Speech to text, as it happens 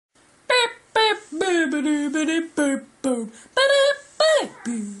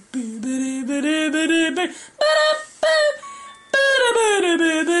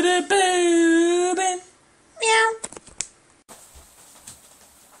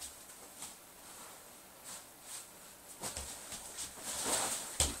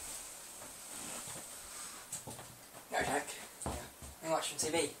No, Jack. Yeah. I'm watching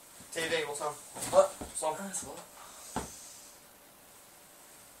TV. TV, what's on? What? What's on? That's what?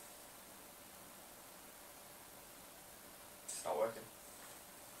 It's not working.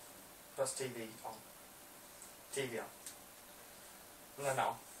 Press TV on. TV on. And then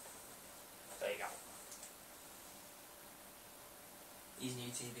on. There you go. These new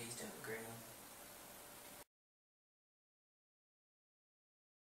TVs don't agree on.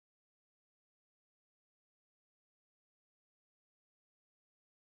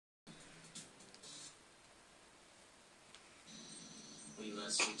 We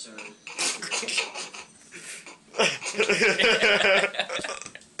must return.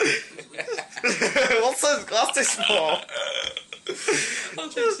 What's those glasses for? I'll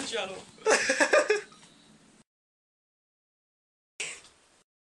change the channel.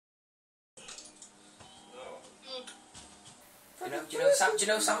 Do you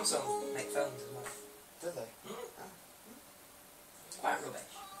know Samsung make phones as well? Do they? It's quite rubbish.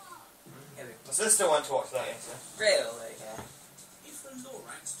 My sister went to watch that yesterday. Really? Yeah. If the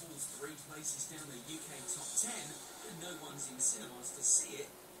Lorax falls 3 places down the UK top 10 and no one's in cinemas to see it,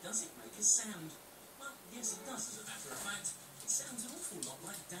 does it make a sound? Well, yes it does, as a matter of fact. It sounds an awful lot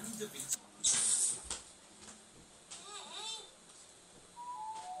like Danny DeVito.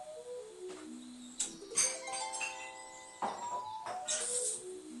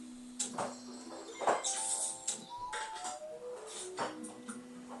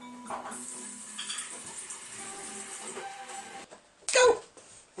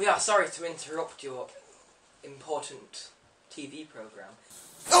 We are sorry to interrupt your important TV program.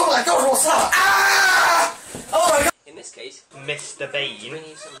 Oh my god, what's that? Ah! Oh my god! In this case, Mr. bring Bean.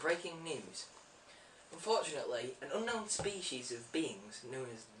 you some breaking news. Unfortunately, an unknown species of beings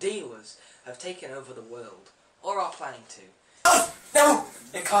known as dealers have taken over the world, or are planning to. Oh! No!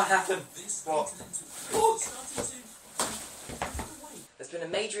 It can't happen. What? There's been a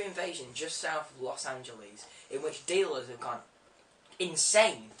major invasion just south of Los Angeles, in which dealers have gone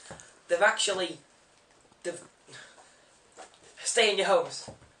insane. They've stay in your homes.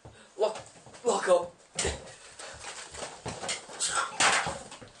 Lock up.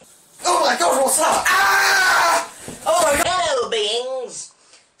 Oh my god, what's that? Ah! Oh my god! Hello, beings!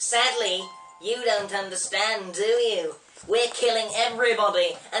 Sadly, you don't understand, do you? We're killing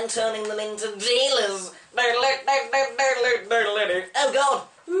everybody and turning them into dealers. Oh god!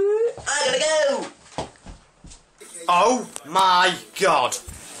 I gotta go! Oh my god!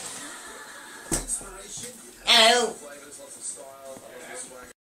 Oh!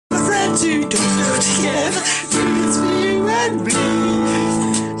 Friends who don't